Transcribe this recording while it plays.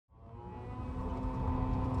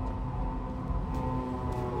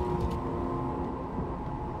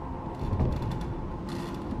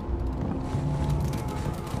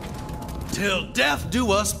Till death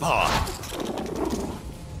do us part.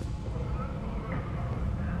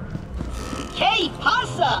 ¿Qué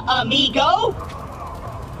pasa, amigo?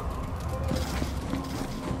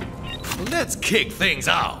 Let's kick things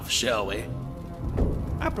off, shall we?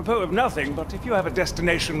 Apropos of nothing, but if you have a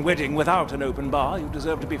destination wedding without an open bar, you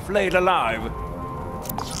deserve to be flayed alive.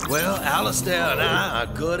 Well, Alistair and I are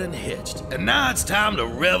good and hitched, and now it's time to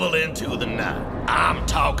revel into the night. I'm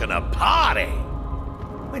talking a party!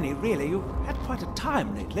 Winnie, really, you've had quite a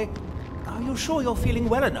time lately. Are you sure you're feeling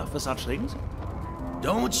well enough for such things?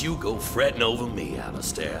 Don't you go fretting over me,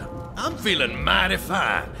 Alistair. I'm feeling mighty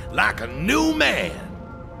fine, like a new man.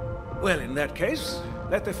 Well, in that case,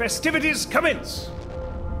 let the festivities commence.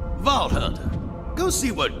 Vault Hunter, go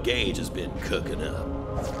see what Gage has been cooking up.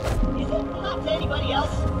 Is it hot to anybody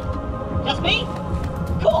else? Just me?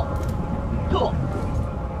 Cool. Cool.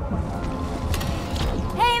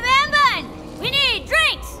 Hey, man bun! We need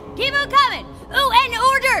drinks! Keep them coming! Ooh, and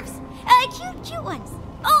hors d'oeuvres! Cute ones.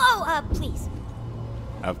 Please.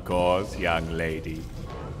 Of course, young lady.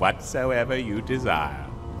 Whatsoever you desire,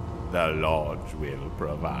 the lodge will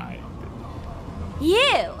provide.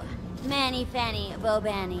 You, Manny Fanny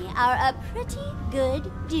Bobani, are a pretty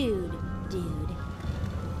good dude.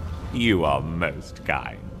 You are most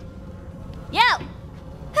kind. Yo!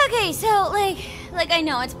 Okay, so, like I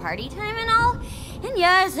know it's party time and all, and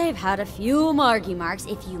yes, I've had a few marks,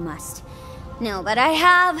 if you must. No, but I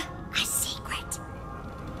have a secret.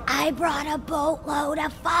 I brought a boatload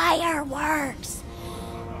of fireworks.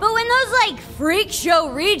 But when those, freak show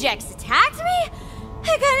rejects attacked me,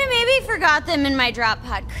 I kinda maybe forgot them in my drop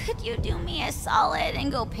pod. Could you do me a solid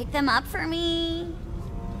and go pick them up for me?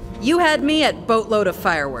 You had me at boatload of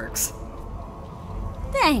fireworks.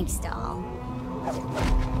 Thanks, doll.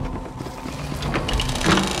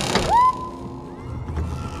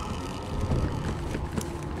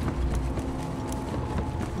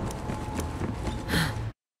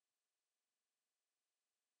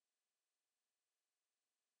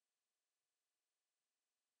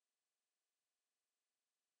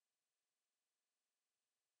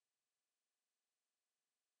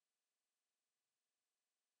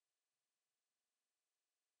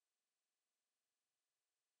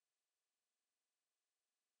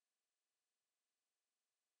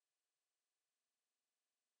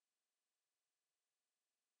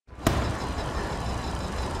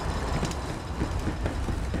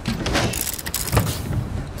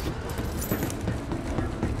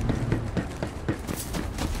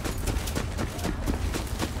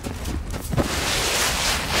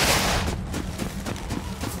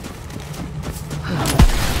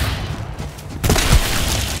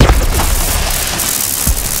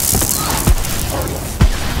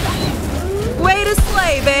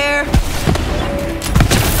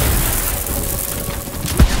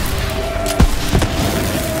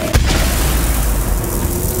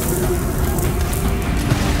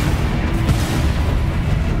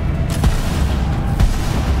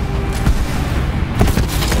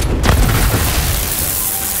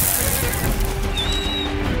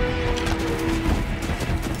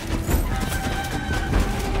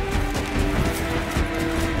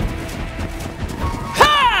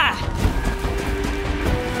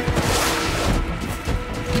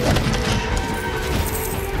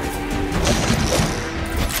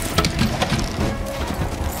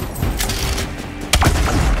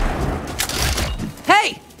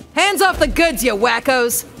 Hands off the goods, you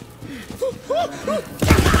wackos!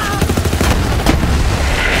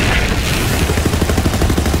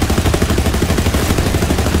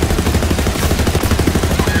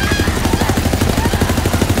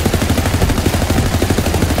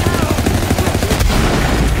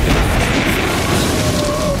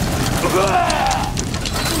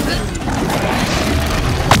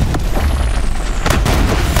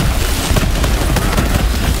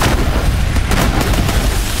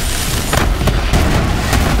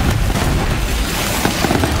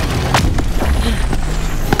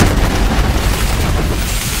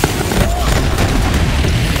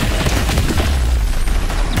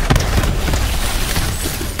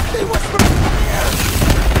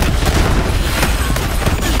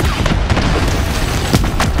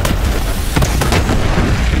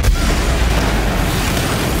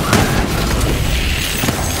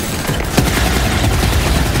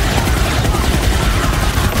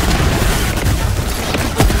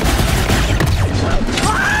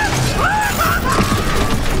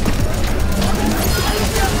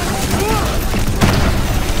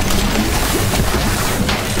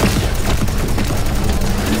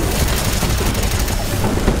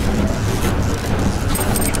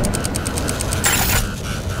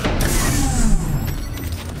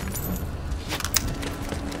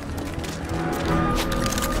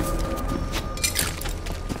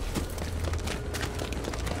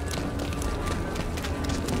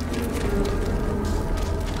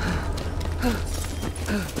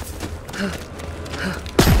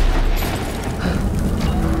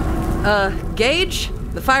 Gage?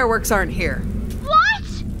 The fireworks aren't here. What?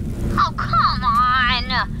 Oh, come on!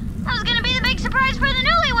 That was gonna be the big surprise for the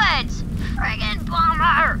newlyweds! Friggin'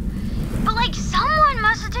 bummer! But, like, someone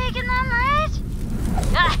must have taken them, right?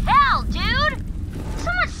 The hell, dude!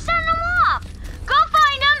 Someone's setting them off! Go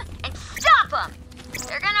find them and stop them!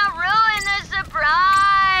 They're gonna ruin the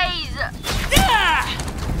surprise! Yeah!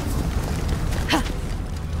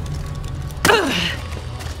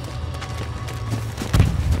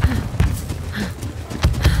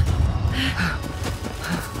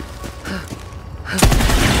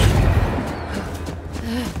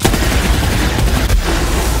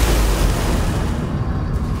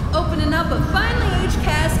 Opening up a finely aged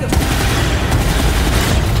cask of...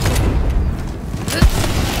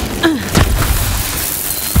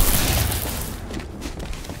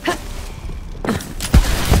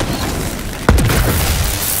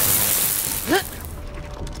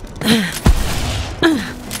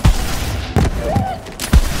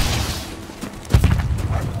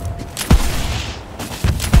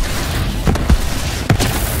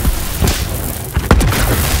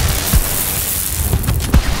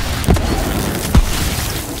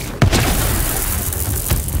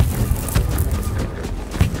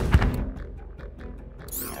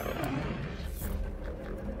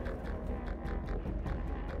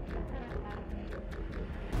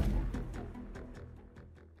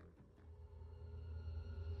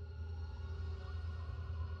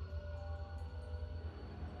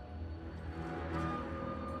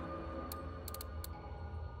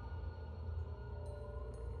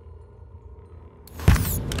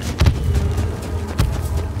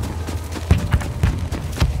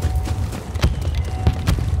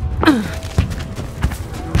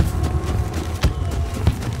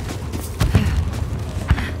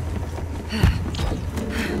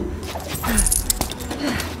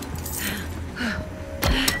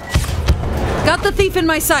 Got the thief in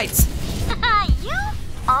my sights. You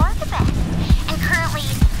are the best. And currently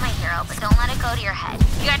my hero, but don't let it go to your head.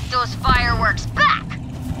 Get those fireworks back!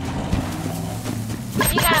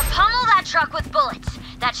 You gotta pummel that truck with bullets.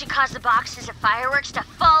 That should cause the boxes of fireworks to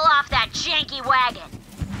fall off that janky wagon.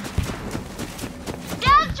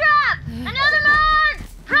 Death trap! Another mark!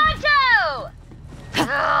 Pronto!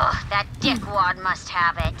 Ugh, that dickwad must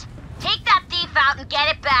have it. Take that thief out and get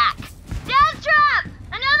it back. Death trap!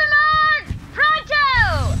 Another mark!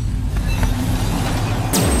 Pronto!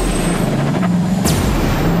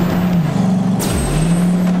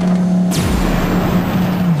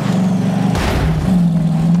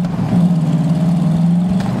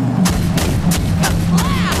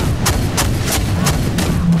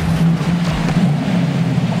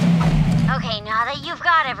 Okay, now that you've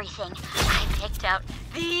got everything, I picked out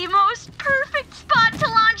the most perfect spot to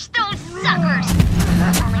launch those suckers.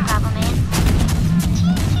 Only problem is,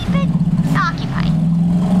 teensy bit occupied.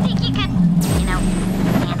 Think you could,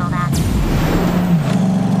 handle that?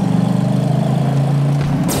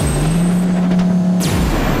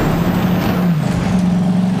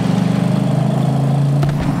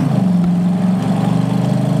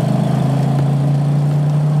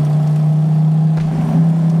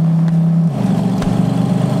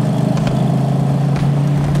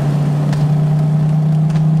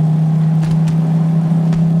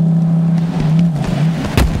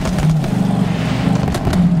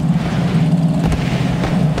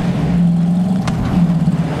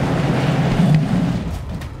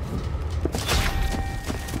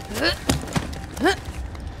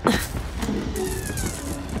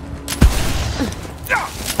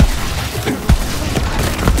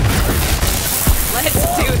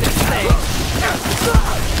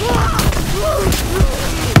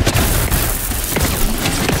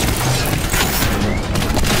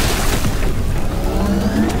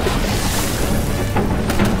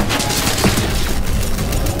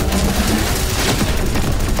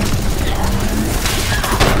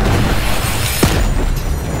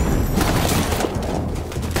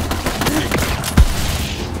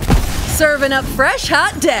 Serving up fresh,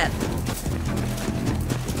 hot death.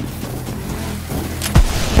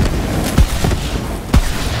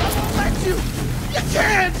 Let you! You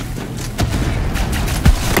can't!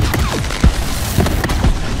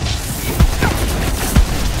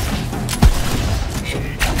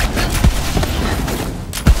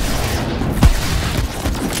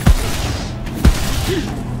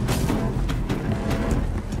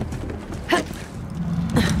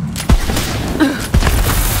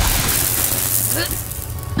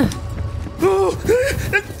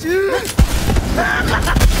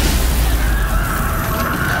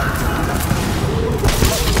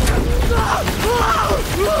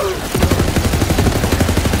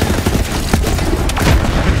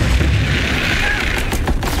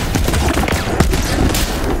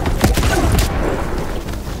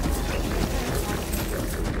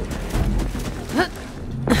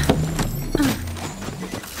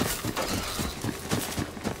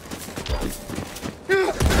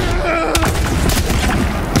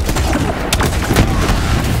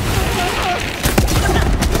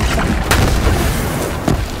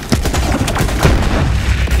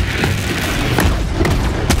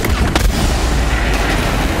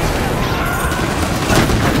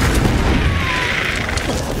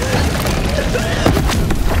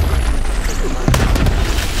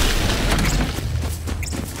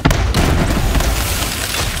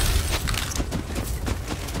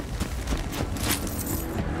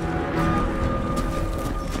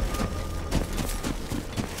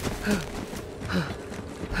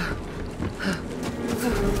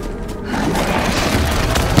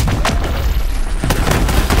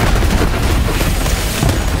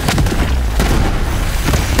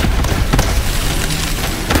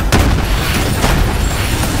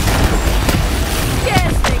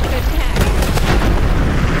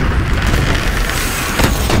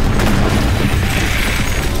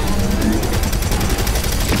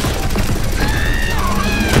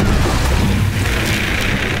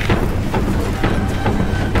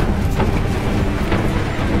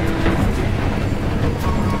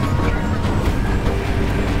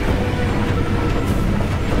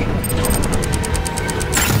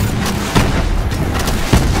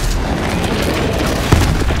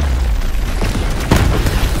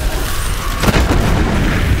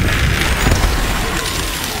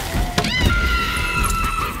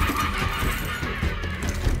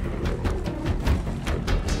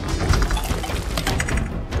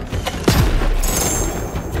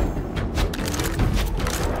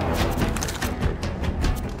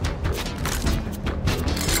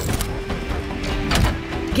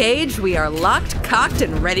 Gage, we are locked, cocked,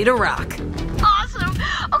 and ready to rock. Awesome!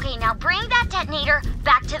 Okay, now bring that detonator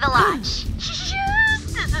back to the lodge.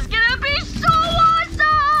 Yes! This is gonna be so awesome!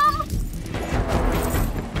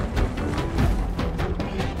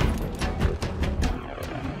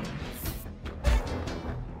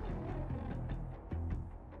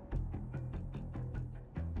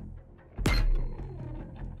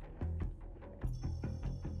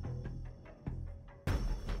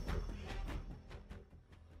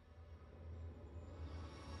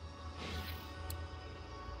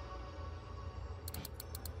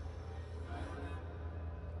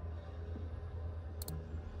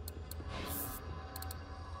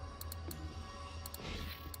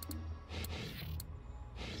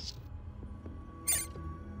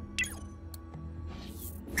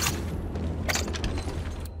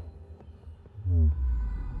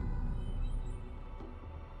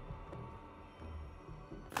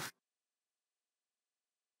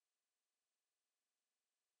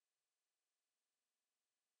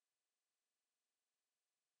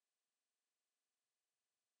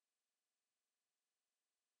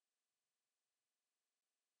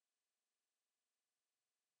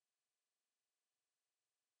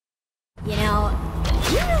 You know,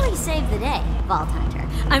 you really saved the day, Vault Hunter.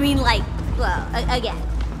 I mean, like, well, again.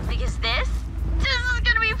 Because this is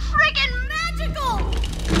gonna be freaking magical!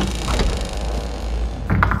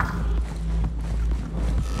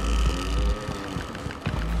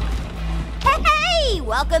 Hey!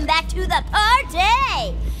 Welcome back to the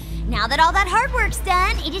party! Now that all that hard work's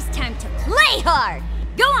done, it is time to play hard!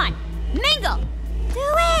 Go on, mingle!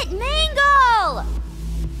 Do it, mingle!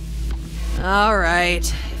 All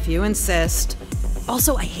right, if you insist.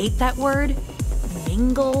 Also, I hate that word.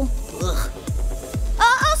 Mingle. Ugh.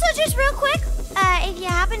 Also, just real quick, if you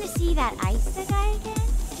happen to see that Heist guy again,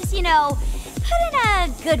 just, you know, put in a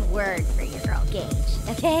good word for your girl Gage,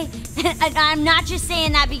 okay? I'm not just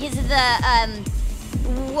saying that because of the,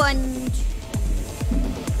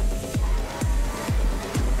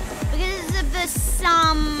 because of the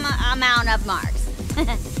some amount of marks.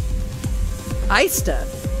 Heista.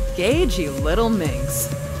 Gage, you little minx.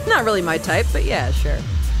 Not really my type, but yeah, sure.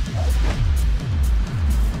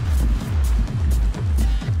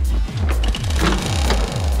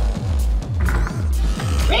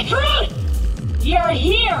 Recruit! You're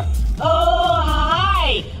here! Oh,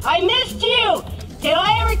 hi! I missed you! Did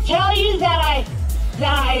I ever tell you that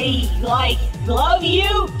I, like, love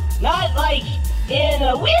you? Not, like, in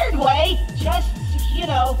a weird way, just, you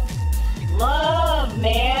know, love,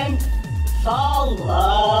 man. It's all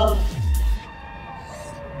love.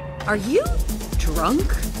 Are you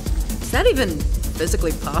drunk? Is that even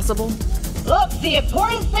physically possible? Look, the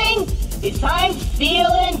important thing is I'm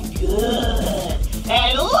feeling good.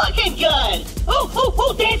 And looking good!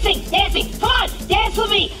 Ooh, dancing! Come on, dance with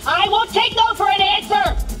me! I won't take no for an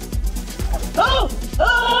answer!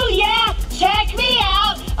 Oh, yeah! Check me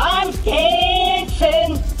out! I'm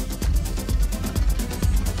dancing!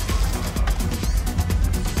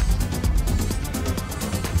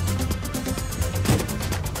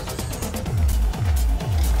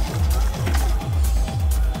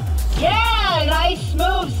 Yeah, nice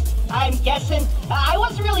moves! I'm guessing. I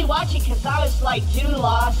wasn't really watching because I was like too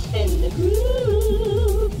lost in the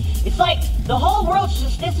groove. It's like the whole world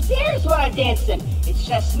just disappears when I'm dancing. It's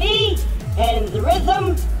just me and the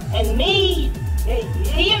rhythm and me,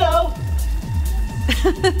 you know.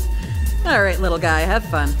 All right, little guy, have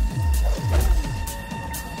fun.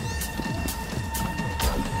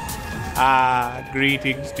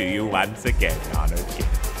 Greetings to you once again, honored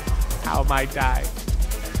guest. How might I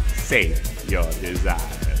sate your desire?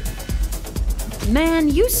 Man,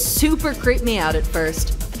 you super creeped me out at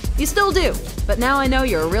first. You still do, but now I know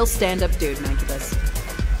you're a real stand-up dude, Mancubus.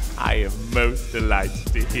 I am most delighted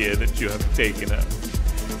to hear that you have taken a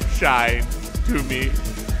shine to me.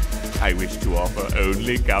 I wish to offer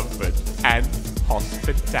only comfort and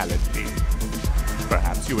hospitality.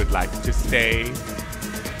 Perhaps you would like to stay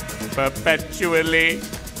perpetually?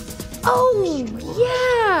 Oh,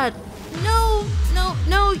 yeah.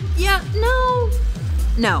 No, yeah, no.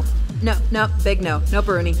 No, big no. No,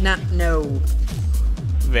 Baruni, no.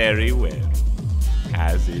 Very well,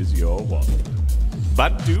 as is your wont.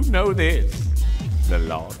 But do know this, the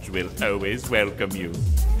lodge will always welcome you,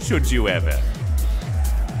 should you ever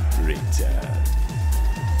return.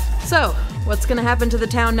 So, what's gonna happen to the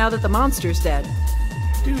town now that the monster's dead?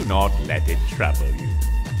 Do not let it trouble you.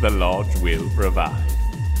 The lodge will provide.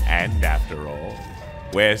 And after all,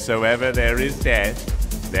 wheresoever there is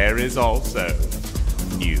death, there is also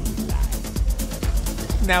new life.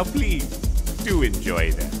 Now please, do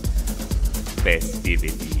enjoy them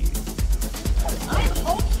festivities. I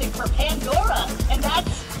hope for Pandora, and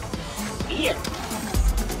that's weird.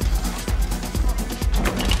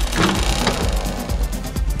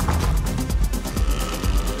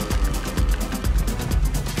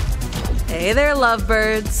 Hey there,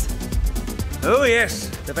 lovebirds. Oh yes,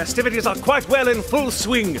 the festivities are quite well in full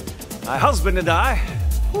swing. My husband and I...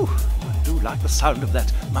 Whew, I do like the sound of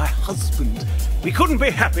that. My husband. We couldn't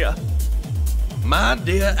be happier. My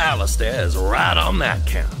dear Alistair is right on that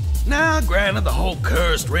count. Now, granted, the whole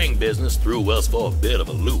cursed ring business threw us for a bit of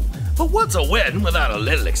a loop. But what's a wedding without a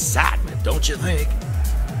little excitement, don't you think?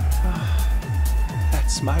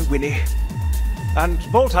 That's my Winnie. And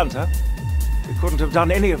Bolt Hunter, we couldn't have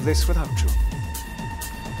done any of this without you.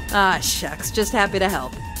 Ah, shucks, just happy to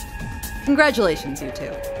help. Congratulations, you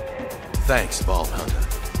two. Thanks, Vault Hunter,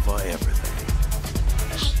 for everything.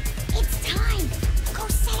 Hey, it's time. Go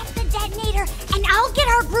set up the detonator, and I'll get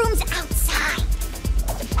our brooms outside.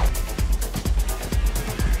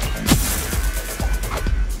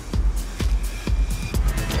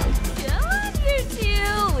 Come on, you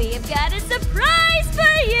two. We've got a surprise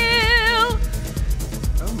for you.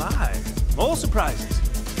 Oh my, more surprises.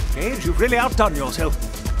 Gage, you've really outdone yourself.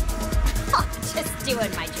 Oh, just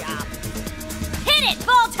doing my job. Hit it,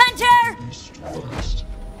 Vault Hunter!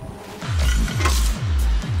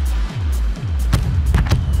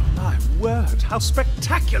 My word, how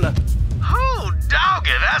spectacular! Oh,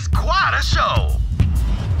 doggy, that's quite a show!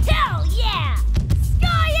 Hell yeah!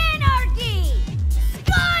 Sky Anarchy!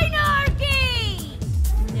 Skynarchy!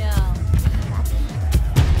 No.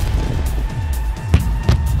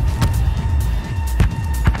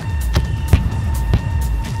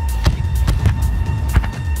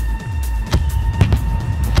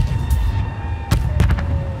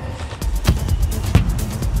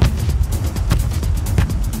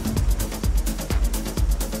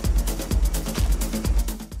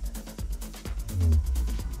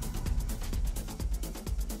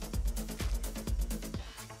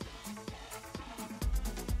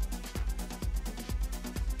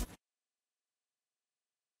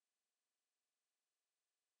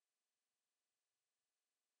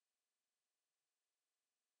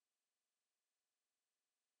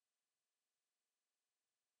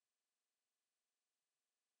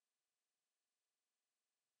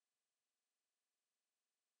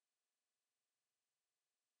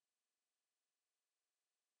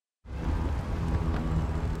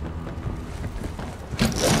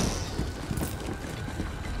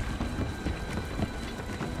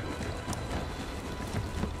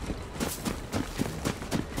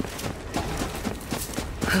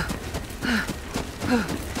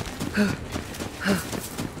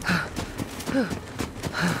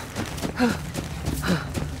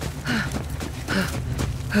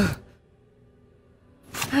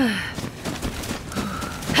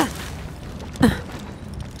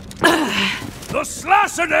 The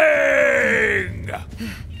Slassing!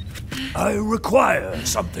 I require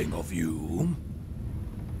something of you.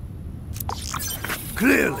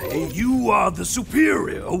 Clearly, you are the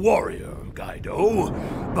superior warrior, Guido.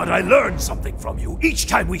 But I learned something from you each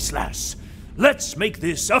time we slash. Let's make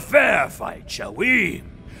this a fair fight, shall we?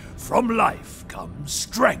 From life comes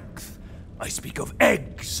strength. I speak of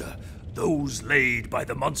eggs. Those laid by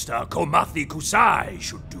the monster Komathi Kusai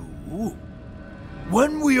should do.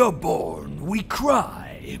 When we are born, we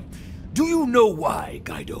cry. Do you know why,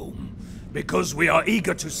 Guido? Because we are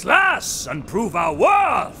eager to slash and prove our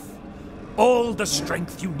worth. All the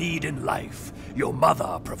strength you need in life, your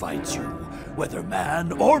mother provides you, whether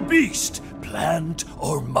man or beast, plant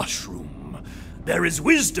or mushroom. There is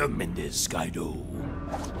wisdom in this, Guido.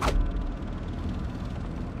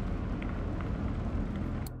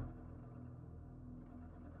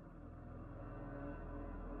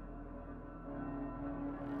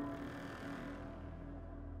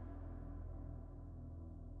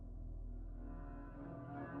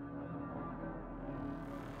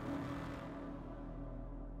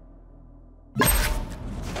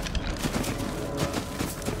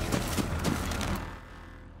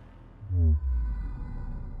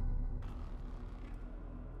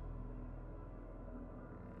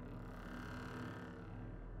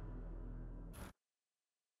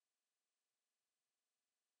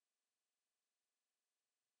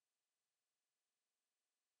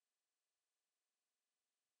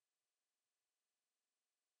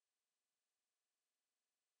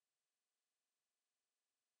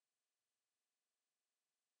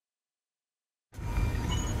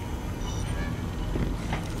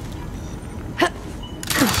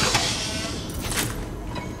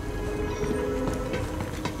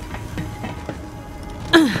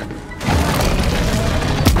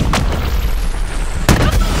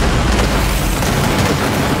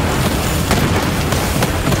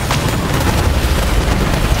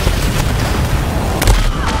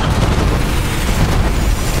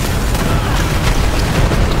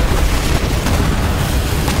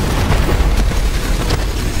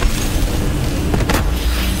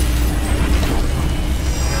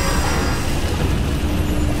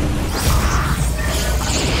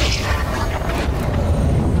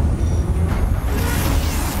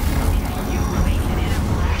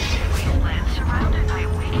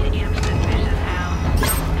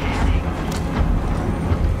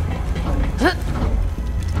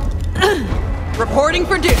 reporting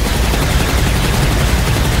for duty.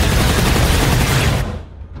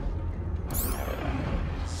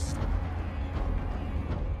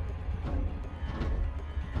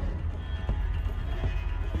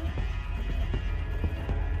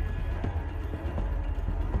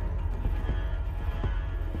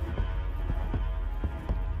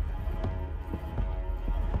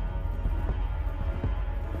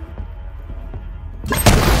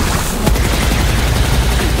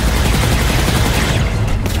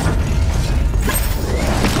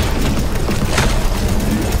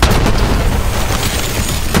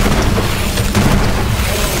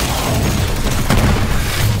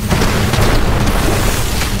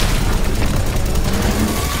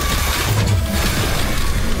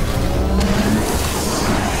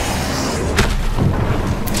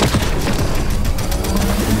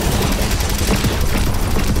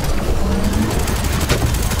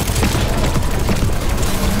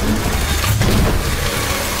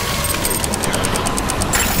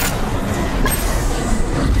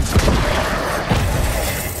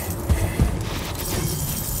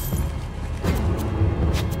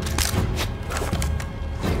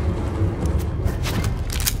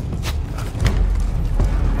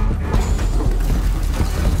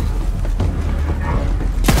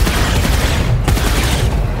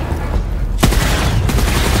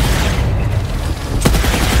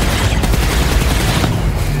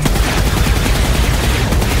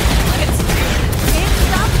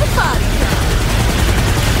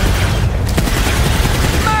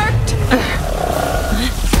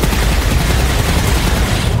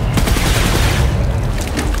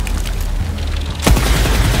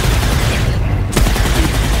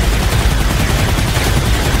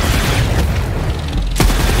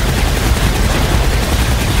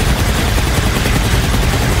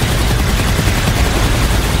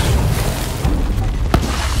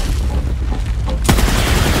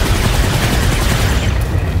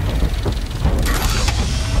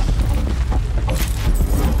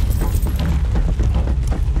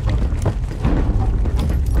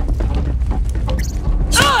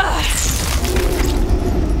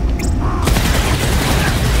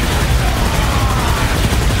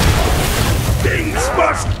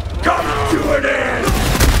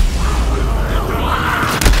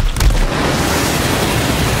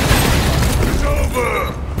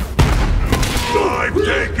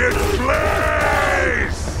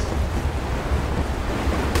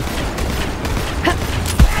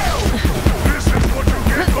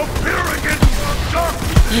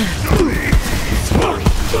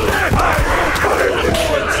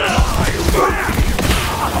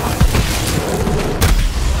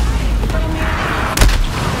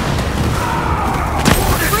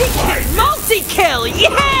 Kill,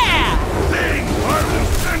 yeah! Thing, I will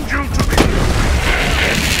send you to the...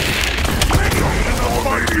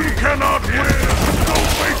 But you cannot win!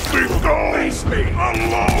 Don't make me go! Face me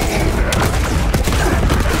alone!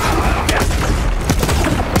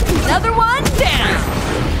 Another one down!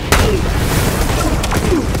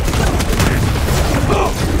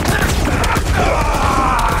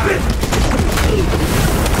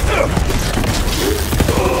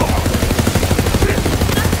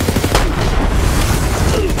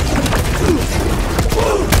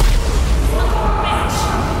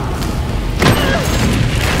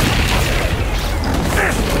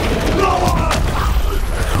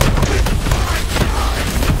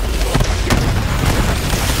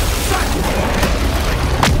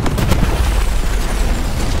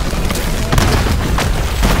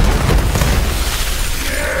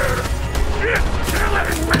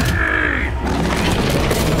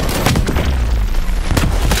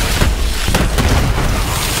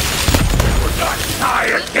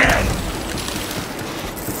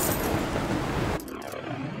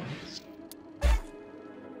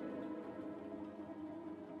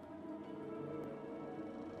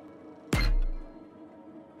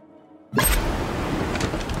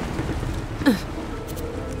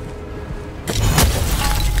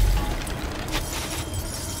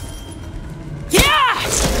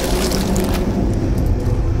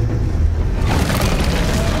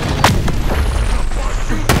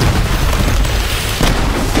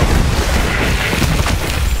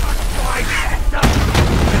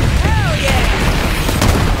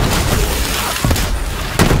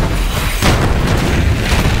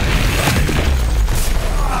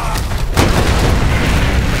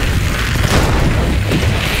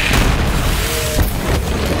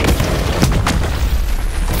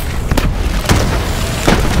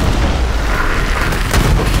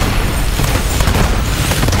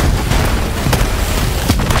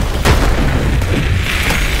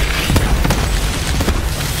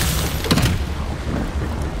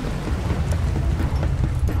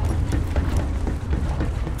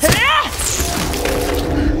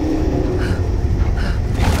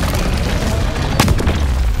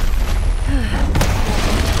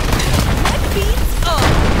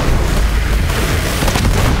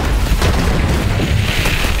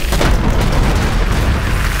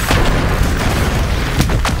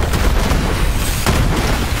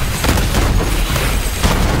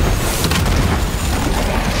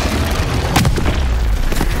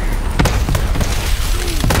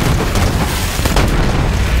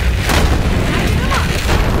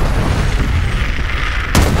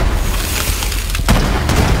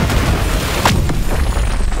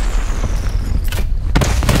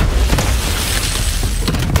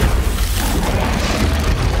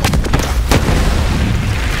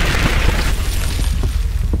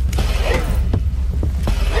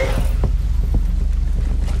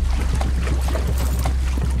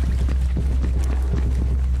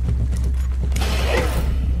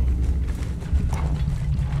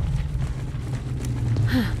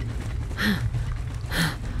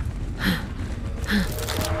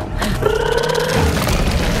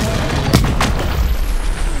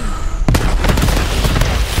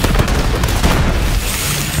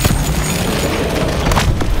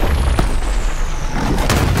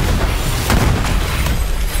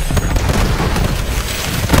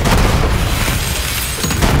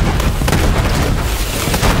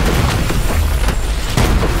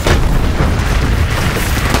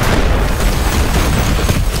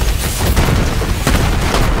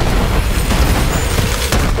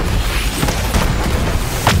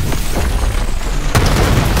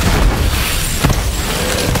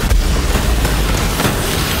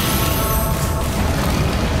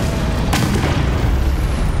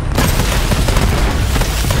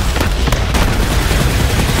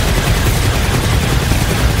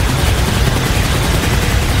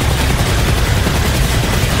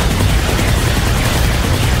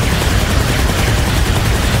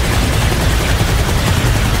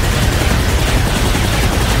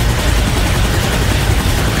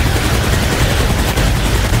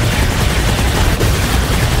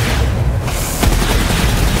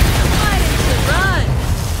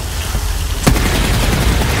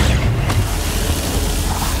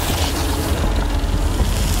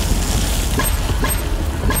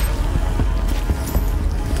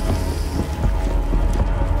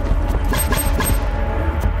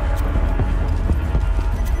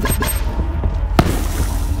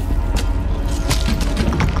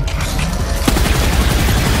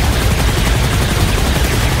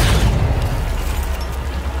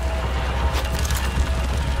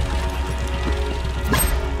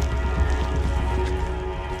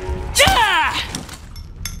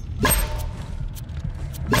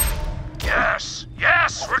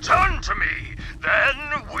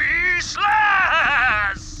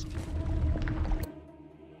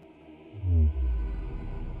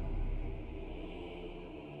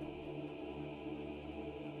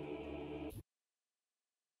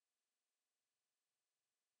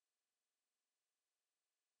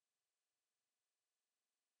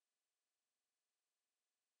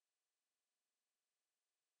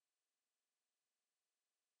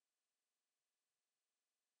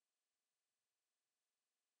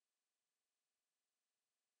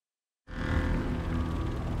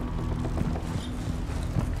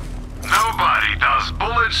 Nobody does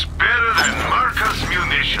bullets better than Marcus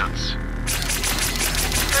munitions.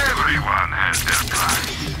 Everyone has their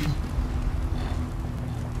price.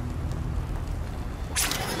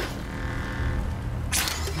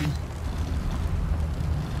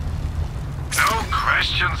 No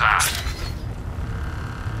questions asked.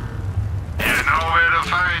 You know where to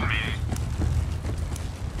find me.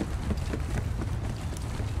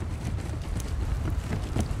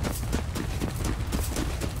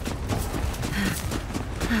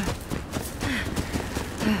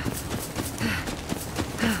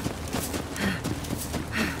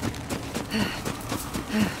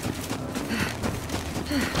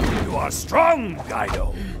 You are strong,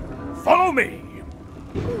 Guido. Follow me.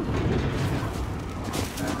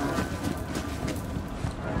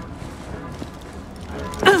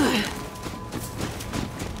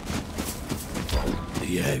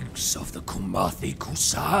 The eggs of the Kumathi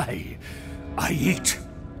Kusai I eat.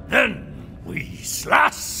 Then we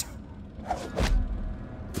slash.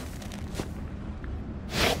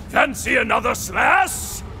 Fancy another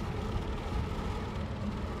slash?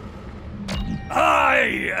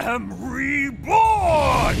 I am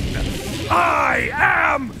reborn! I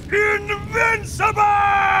am invincible!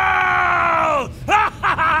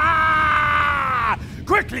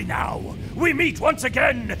 Quickly now, we meet once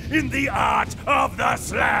again in the art of the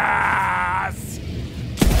slash!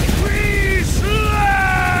 We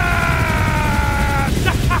slash!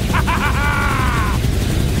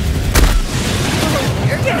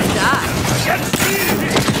 You're gonna die. Against me!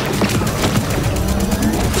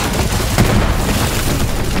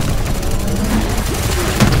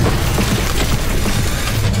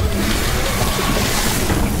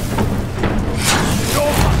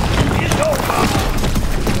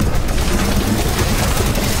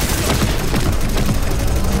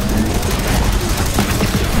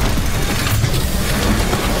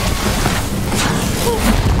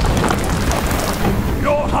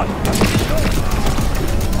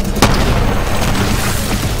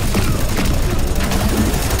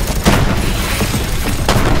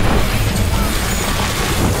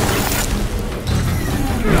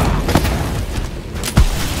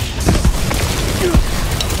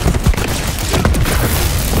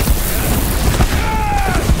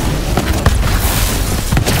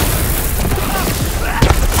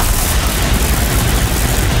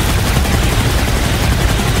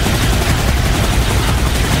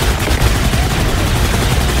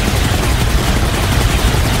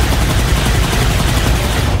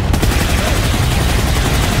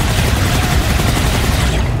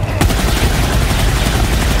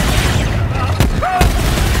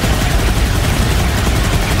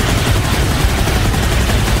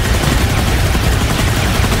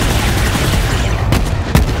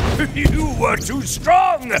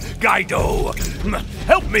 strong, Guido.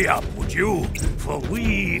 Help me up, would you? For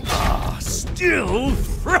we are still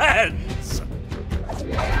friends.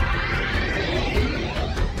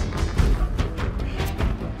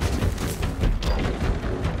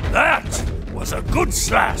 That was a good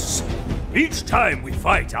slash. Each time we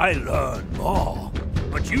fight, I learn more.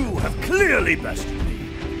 But you have clearly bested me.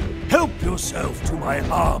 Help yourself to my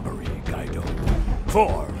armory, Guido.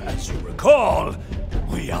 For, as you recall,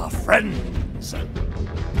 we are friends.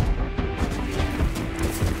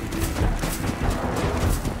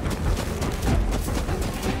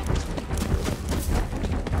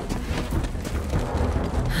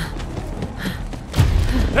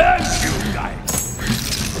 Thank you,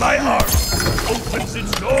 guys. My art opens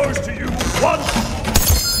its doors to you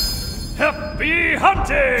once. Happy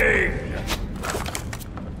hunting!